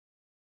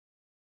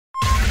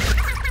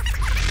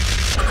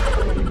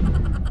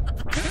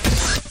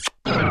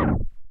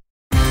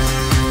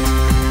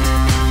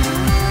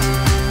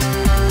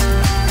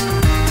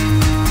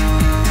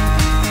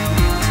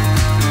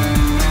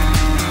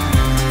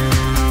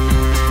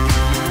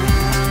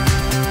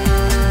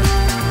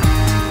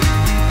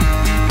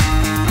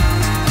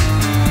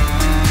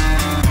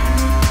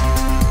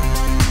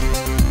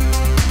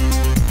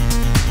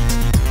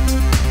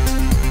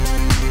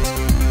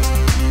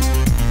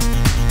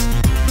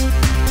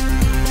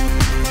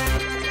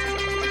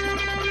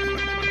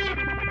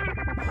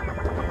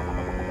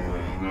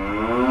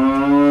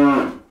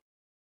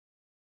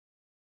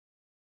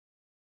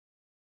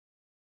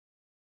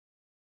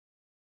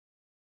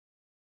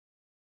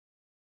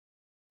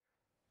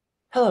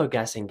Hello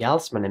guys and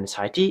gals, my name is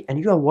Highteeeee and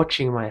you are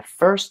watching my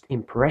first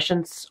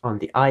impressions on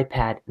the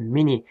iPad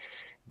mini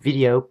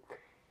video.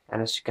 And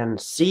as you can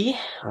see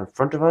in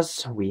front of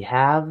us we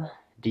have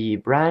the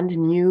brand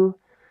new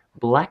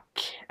black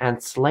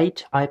and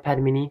slate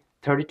iPad mini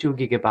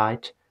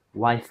 32GB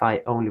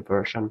Wi-Fi only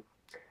version,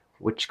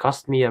 which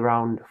cost me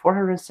around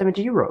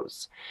 470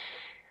 euros.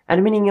 And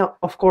the meaning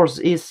of course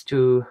is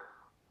to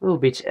a little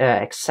bit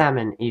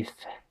examine if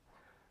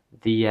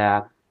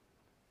the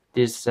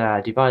this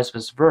device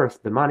was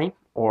worth the money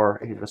or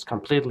if it was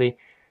completely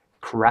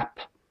crap.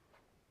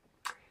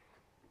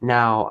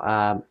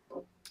 Now,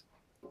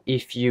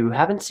 if you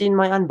haven't seen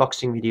my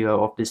unboxing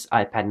video of this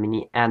iPad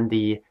mini and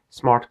the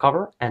smart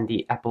cover and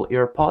the Apple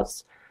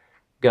EarPods,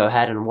 go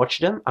ahead and watch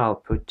them. I'll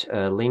put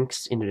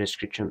links in the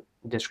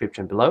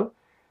description below,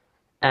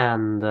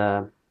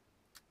 and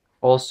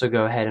also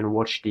go ahead and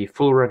watch the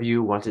full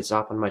review once it's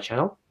up on my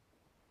channel.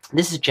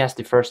 This is just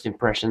the first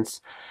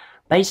impressions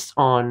based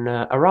on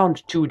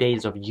around 2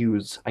 days of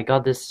use. I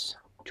got this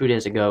 2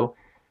 days ago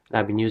and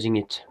I've been using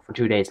it for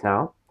 2 days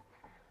now,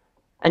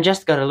 and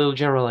just got a little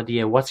general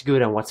idea what's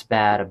good and what's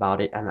bad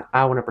about it, and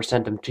I want to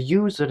present them to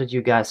you so that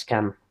you guys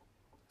can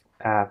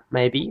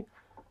maybe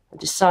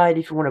decide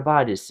if you want to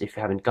buy this if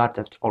you haven't got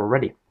that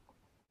already.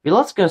 But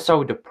let's go start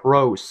with the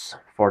pros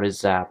for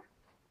this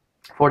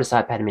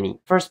iPad mini.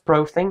 First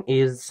pro thing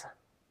is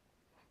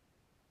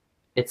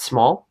it's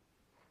small,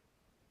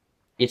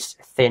 it's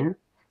thin,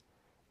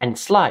 and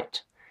it's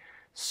light.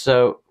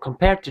 So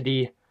compared to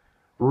the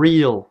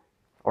real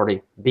or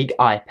the big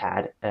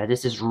iPad,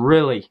 this is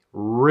really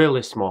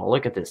small.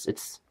 Look at this.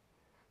 It's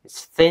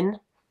thin,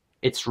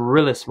 it's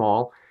really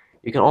small.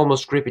 You can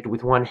almost grip it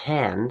with one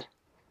hand,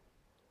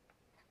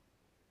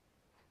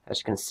 as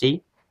you can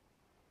see.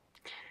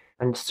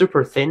 And it's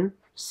super thin,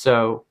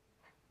 so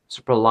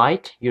super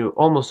light. You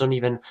almost don't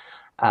even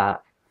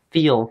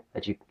feel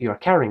that you are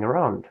carrying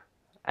around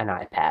an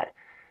iPad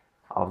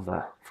of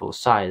full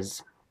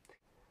size.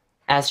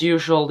 As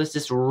usual, this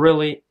is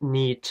really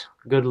neat,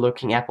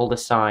 good-looking Apple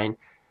design.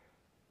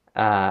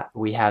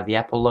 We have the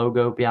Apple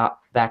logo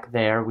back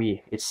there.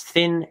 It's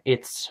thin,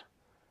 it's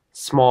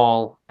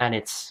small, and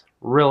it's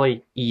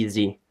really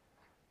easy.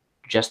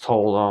 Just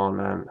hold on,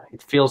 and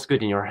it feels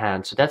good in your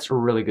hand. So that's a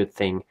really good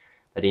thing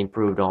that they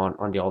improved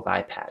on the old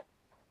iPad.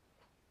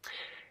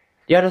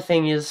 The other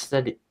thing is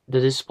that the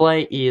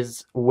display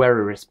is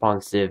very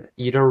responsive.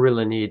 You don't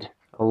really need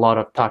a lot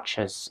of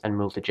touches and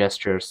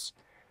multi-gestures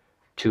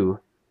to,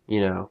 you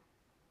know,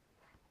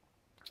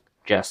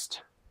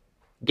 just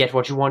get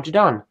what you want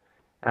done,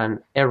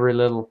 and every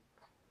little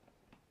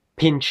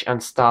pinch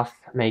and stuff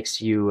makes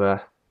you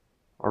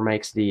or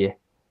makes the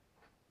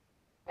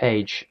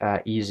page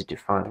easy to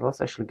find.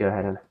 Let's actually go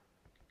ahead and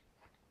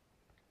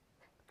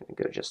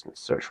go just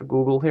search for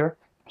Google here,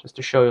 just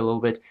to show you a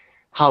little bit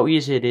how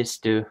easy it is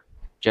to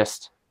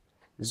just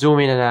zoom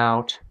in and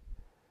out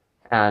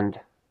and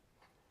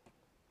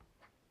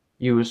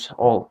use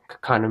all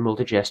kind of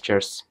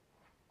multi-gestures,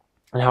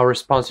 and how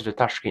responsive the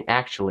touchscreen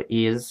actually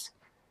is.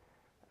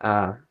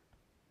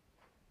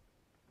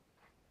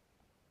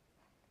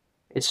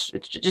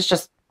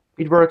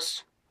 It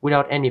works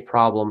without any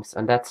problems,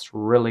 and that's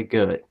really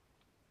good.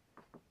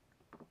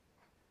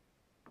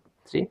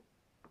 See,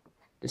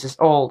 this is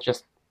all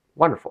just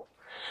wonderful.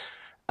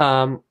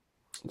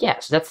 Yeah,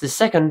 so that's the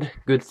second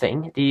good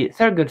thing. The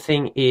third good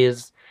thing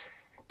is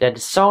that the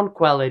sound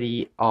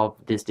quality of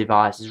this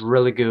device is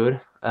really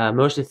good,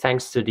 mostly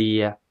thanks to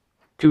the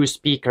two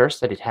speakers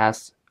that it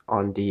has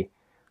on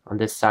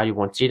this side. You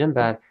won't see them,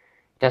 but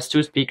it has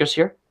two speakers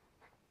here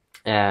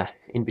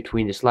in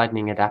between this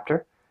lightning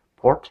adapter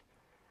port,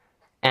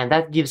 and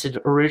that gives it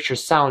a richer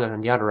sound than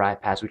on the other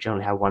iPads, which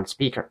only have one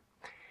speaker.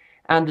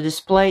 And the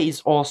display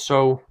is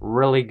also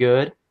really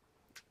good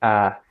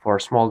for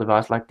a small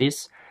device like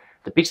this.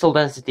 The pixel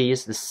density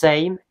is the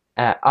same,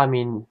 the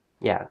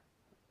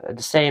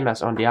same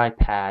as on the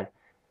iPad,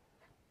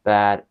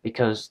 but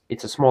because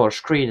it's a smaller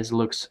screen, it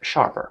looks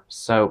sharper.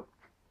 So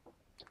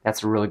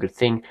that's a really good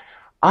thing.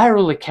 I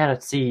really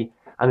cannot see,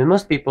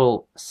 most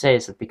people say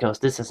that because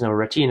this has no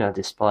retina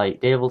display,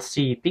 they will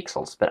see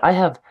pixels, but I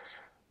have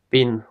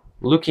been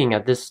looking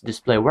at this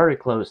display very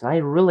close, and I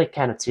really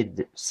cannot see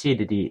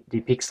the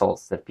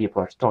pixels that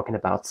people are talking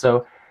about.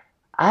 So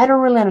I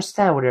don't really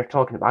understand what they're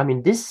talking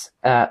about. This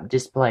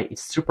display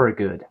is super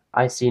good.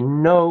 I see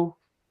no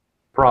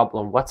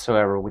problem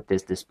whatsoever with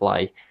this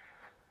display.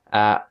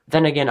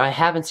 Then again, I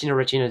haven't seen a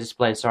retina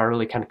display, so I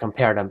really can't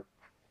compare them.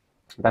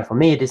 But for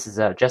me, this is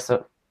just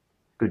a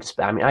good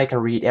display. I can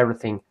read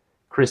everything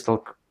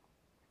crystal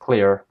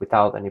clear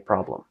without any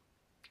problem.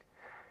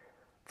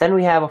 Then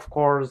we have, of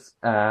course,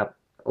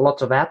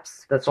 lots of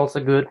apps. That's also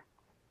good.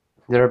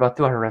 There are about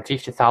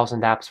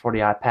 250,000 apps for the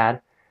iPad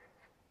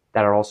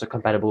that are also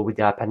compatible with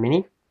the iPad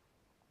mini.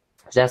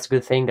 So that's a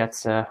good thing.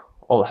 That's has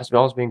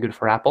always been good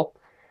for Apple.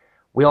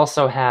 We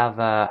also have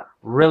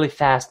really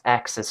fast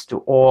access to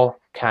all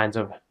kinds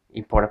of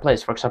important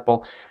places. For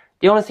example,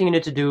 the only thing you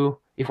need to do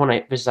if you want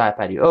to visit the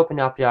iPad, you open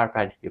up the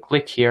iPad, you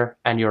click here,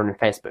 and you're on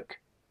Facebook.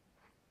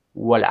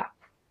 Voila.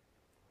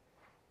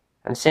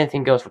 And the same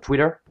thing goes for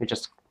Twitter. You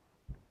just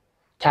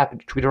tap the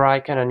Twitter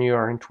icon and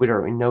you're in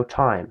Twitter in no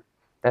time.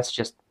 That's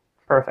just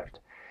perfect.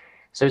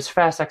 So it's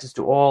fast access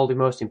to all the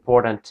most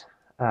important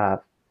apps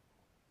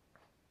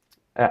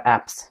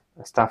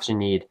and stuff you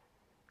need.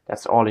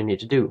 That's all you need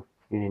to do.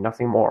 You need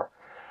nothing more.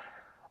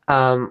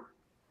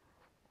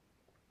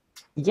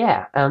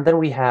 Yeah, and then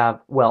we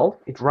have, well,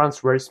 it runs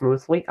very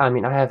smoothly. I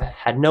mean, I have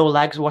had no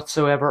lags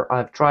whatsoever.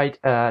 I've tried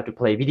to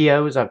play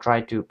videos. I've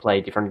tried to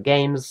play different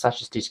games,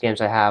 such as these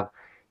games I have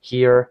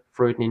here,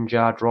 Fruit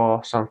Ninja,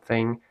 Draw,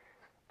 something,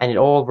 and it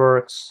all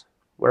works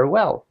very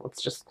well.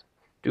 Let's just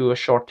do a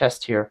short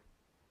test here.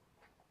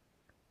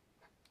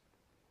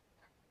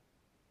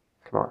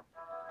 Come on.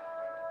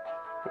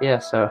 Yeah,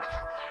 so,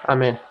 I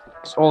mean,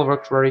 this all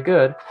works very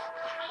good.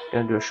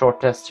 Gonna do a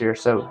short test here.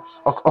 So,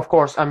 of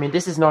course, I mean,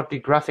 this is not the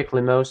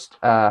graphically most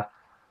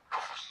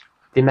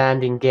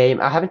demanding game.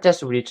 I haven't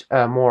tested with it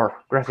more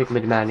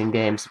graphically demanding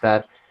games,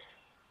 but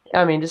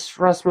I mean, this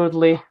runs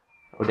smoothly.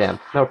 Oh damn,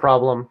 no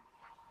problem.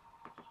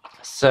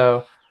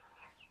 So,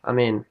 I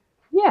mean,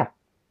 yeah,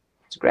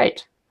 it's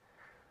great.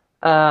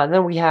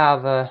 Then we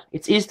have,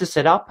 it's easy to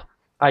set up.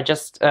 I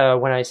just,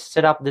 when I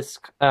set up this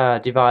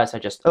device, I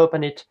just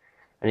opened it,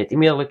 and it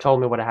immediately told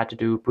me what I had to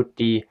do, put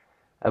the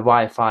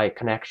Wi-Fi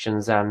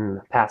connections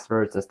and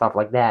passwords and stuff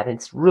like that. And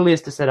it's really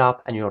easy to set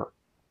up, and you're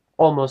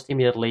almost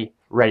immediately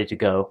ready to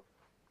go.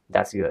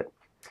 That's good.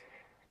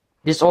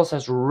 This also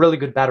has really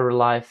good battery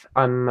life.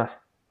 I've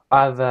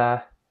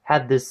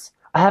had this.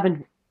 I've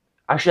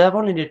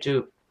only needed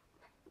to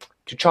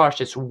charge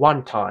this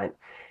one time,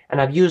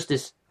 and I've used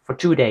this for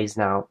 2 days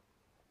now,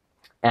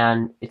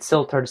 and it's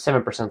still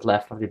 37%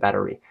 left of the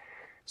battery.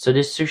 So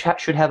this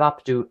should have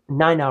up to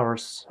 9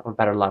 hours of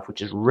battery life,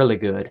 which is really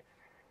good.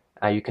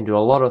 You can do a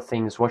lot of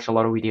things, watch a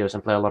lot of videos,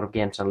 and play a lot of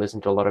games, and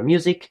listen to a lot of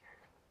music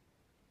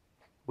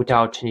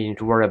without needing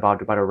to worry about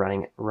the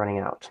battery running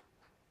out.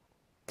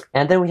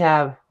 And then we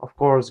have, of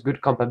course,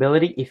 good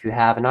compatibility. If you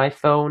have an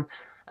iPhone,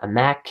 a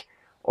Mac,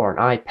 or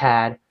an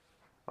iPad,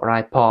 or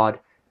an iPod,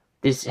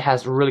 this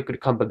has really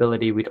good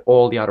compatibility with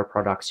all the other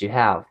products you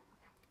have.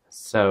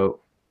 So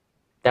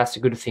that's a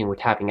good thing with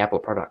having Apple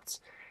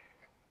products.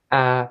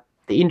 The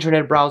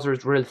internet browser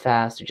is really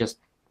fast. You just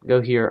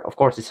go here. Of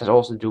course, this has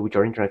also to do with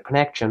your internet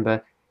connection,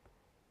 but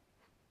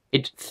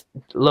it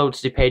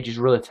loads the pages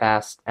really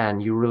fast,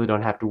 and you really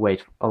don't have to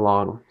wait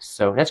long.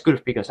 So that's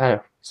good, because I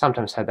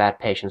sometimes have bad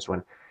patience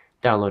when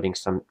downloading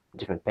some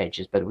different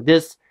pages. But with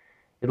this,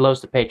 it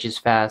loads the pages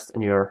fast,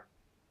 and you're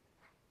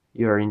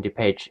in the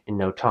page in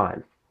no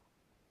time.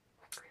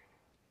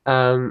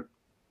 And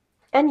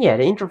yeah,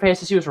 the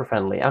interface is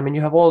user-friendly. I mean,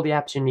 you have all the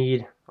apps you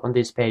need on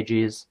these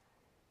pages,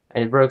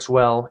 and it works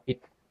well.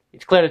 It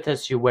clearly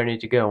tells you where you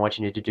need to go and what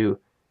you need to do.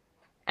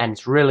 And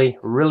it's really,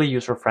 really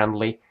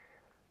user-friendly,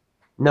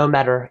 no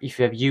matter if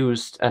you have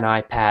used an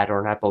iPad or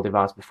an Apple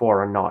device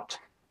before or not.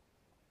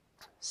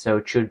 So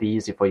it should be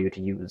easy for you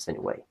to use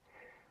anyway.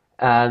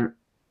 And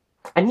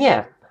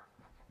yeah,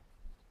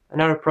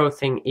 another pro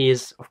thing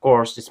is, of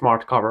course, the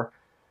smart cover,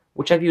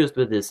 which I've used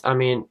with this. I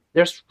mean,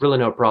 there's really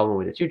no problem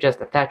with it. You just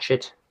attach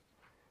it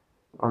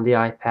on the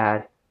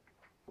iPad.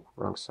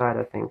 Wrong side,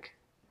 I think.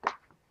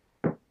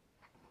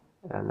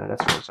 No,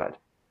 that's the wrong side.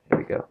 Here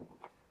we go.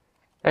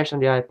 Attach on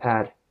the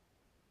iPad.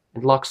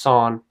 It locks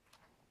on,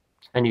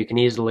 and you can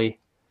easily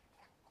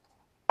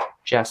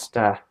just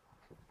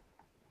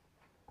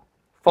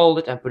fold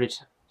it and put it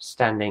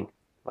standing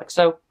like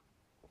so,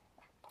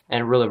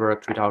 and it really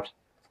works without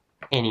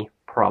any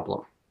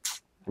problem,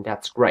 and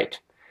that's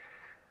great.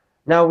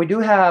 Now we do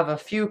have a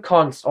few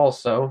cons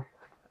also,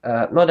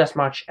 not as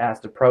much as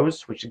the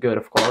pros, which is good,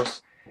 of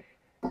course.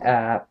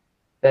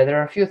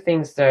 There are a few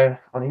things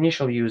that on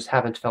initial use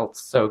haven't felt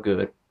so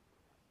good.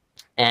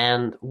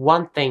 And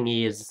one thing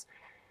is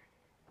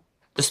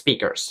the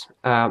speakers.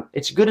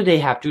 It's good that they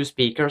have two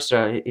speakers,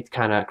 so it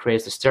kind of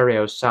creates a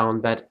stereo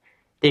sound, but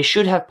they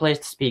should have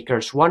placed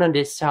speakers, one on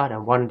this side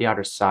and one on the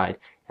other side.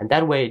 And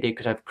that way they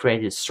could have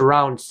created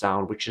surround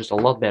sound, which is a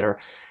lot better.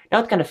 Now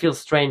it kind of feels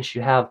strange.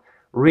 You have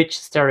rich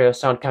stereo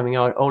sound coming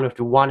out only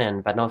to one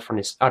end, but not from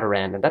this other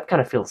end, and that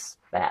kind of feels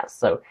bad.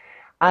 So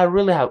I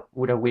really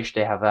would have wished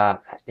they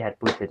had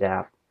put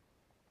the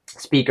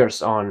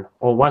speakers on,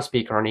 or one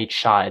speaker on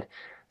each side,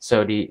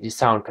 so the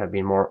sound could have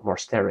been more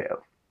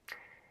stereo.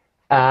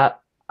 I've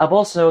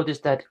also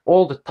noticed that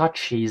all the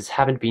touch keys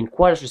haven't been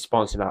quite as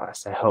responsive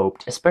as I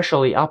hoped,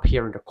 especially up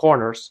here in the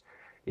corners.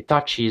 The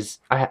touch keys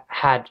I've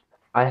had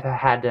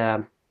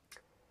to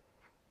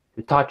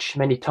touch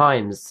many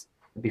times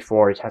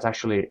before it has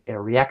actually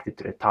reacted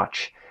to the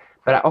touch.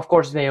 But of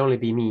course, it may only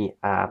be me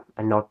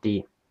and not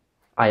the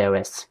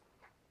iOS.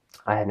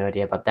 I had no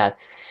idea about that.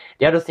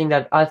 The other thing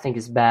that I think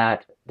is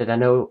bad, that I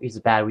know is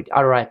bad with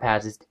other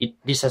iPads, is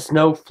this has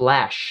no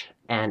flash,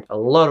 and a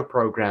lot of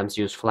programs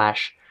use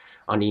flash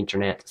on the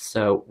internet.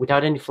 So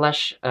without any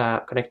flash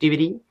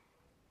connectivity,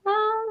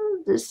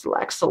 this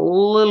lacks a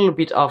little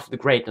bit of the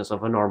greatness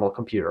of a normal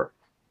computer.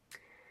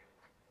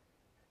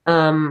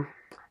 And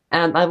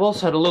I've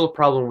also had a little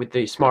problem with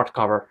the smart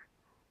cover,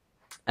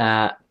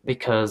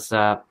 because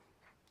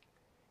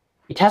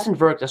it hasn't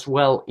worked as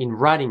well in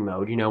writing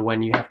mode, you know,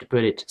 when you have to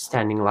put it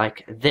standing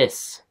like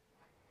this,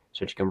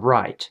 so that you can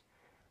write.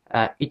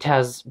 It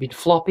has been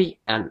floppy,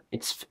 and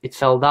it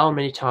fell down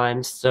many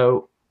times,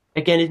 so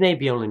again, it may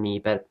be only me,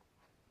 but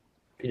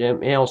it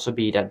may also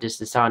be that this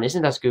design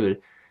isn't as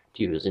good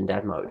to use in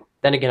that mode.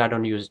 Then again, I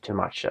don't use it too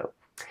much, so.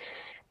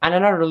 And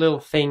another little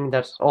thing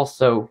that's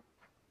also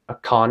a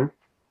con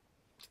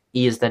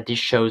is that this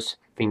shows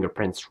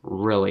fingerprints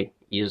really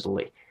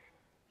easily.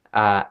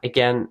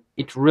 Again,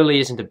 it really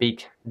isn't a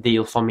big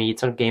deal for me.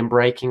 It's not game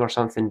breaking or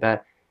something,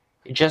 but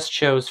it just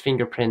shows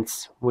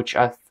fingerprints, which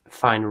I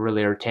find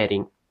really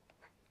irritating.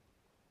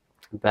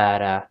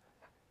 But,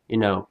 you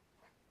know,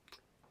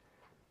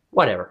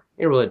 whatever.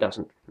 It really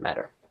doesn't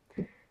matter.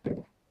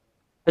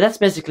 But that's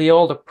basically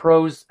all the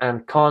pros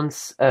and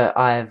cons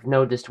I've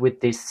noticed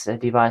with this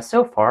device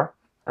so far.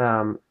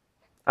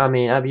 I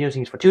mean, I've been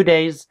using it for 2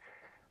 days.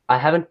 I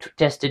haven't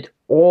tested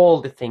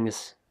all the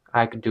things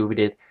I could do with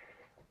it,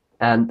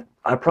 and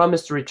I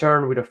promise to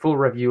return with a full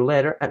review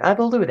later, and I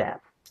will do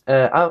that.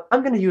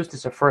 I'm going to use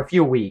this for a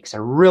few weeks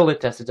and really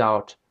test it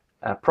out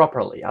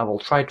properly. I will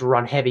try to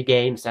run heavy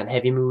games and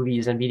heavy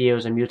movies and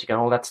videos and music and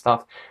all that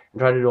stuff, and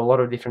try to do a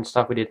lot of different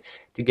stuff with it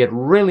to get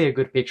really a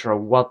good picture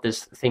of what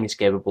this thing is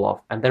capable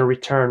of, and then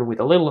return with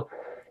a little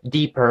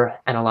deeper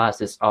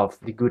analysis of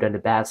the good and the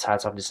bad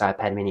sides of this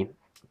iPad mini.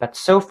 But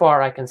so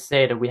far I can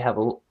say that we have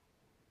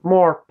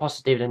more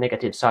positive than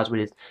negative sides with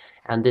it,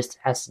 and this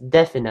has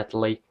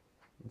definitely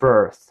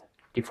worth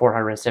the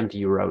 470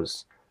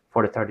 euros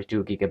for the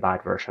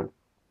 32GB version.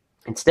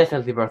 It's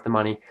definitely worth the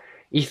money.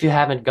 If you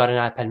haven't got an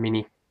iPad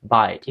mini,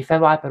 buy it. If you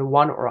have iPad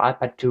 1 or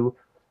iPad 2,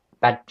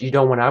 but you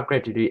don't want to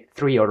upgrade to the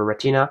 3 or the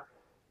Retina,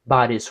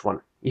 buy this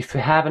one. If you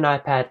have an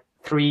iPad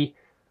 3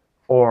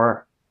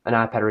 or an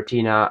iPad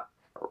Retina,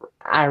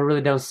 I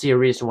really don't see a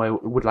reason why you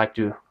would like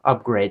to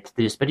upgrade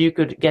this, but you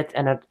could get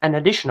an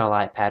additional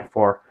iPad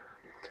for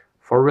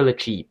really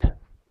cheap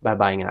by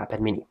buying an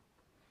iPad mini.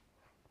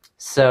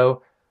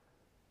 So,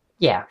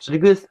 yeah, so the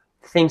good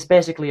things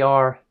basically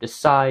are the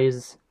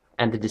size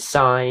and the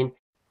design,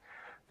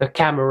 the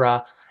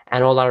camera,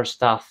 and all other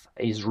stuff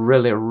is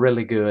really,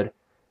 really good.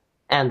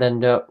 And then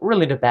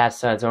the bad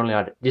sides only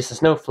are this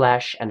has no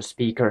flash, and the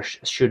speakers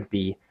should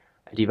be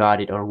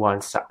divided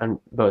on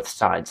both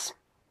sides.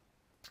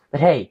 But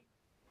hey,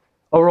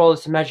 overall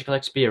it's a magical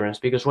experience,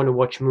 because when you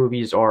watch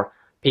movies or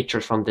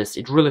pictures from this,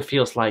 it really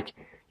feels like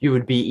you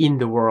would be in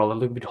the world, a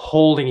little bit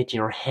holding it in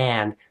your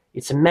hand.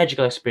 It's a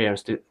magical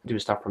experience to do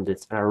stuff from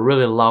this, and I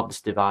really love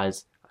this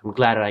device. I'm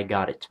glad that I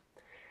got it.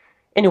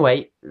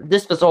 Anyway,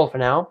 this was all for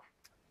now.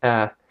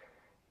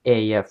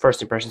 A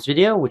first impressions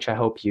video, which I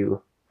hope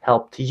you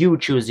helped you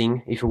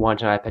choosing if you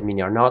want an iPad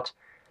mini or not.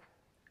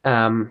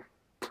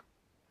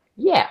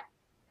 Yeah,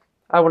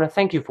 I want to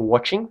thank you for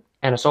watching,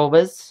 and as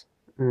always,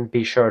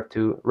 be sure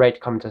to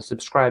rate, comment, and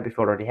subscribe if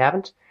you already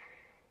haven't.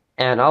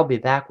 And I'll be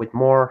back with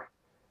more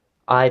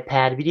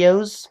iPad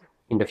videos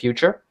in the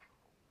future.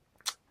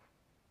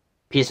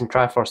 Peace and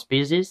Triforce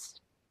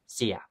Species.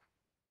 See ya.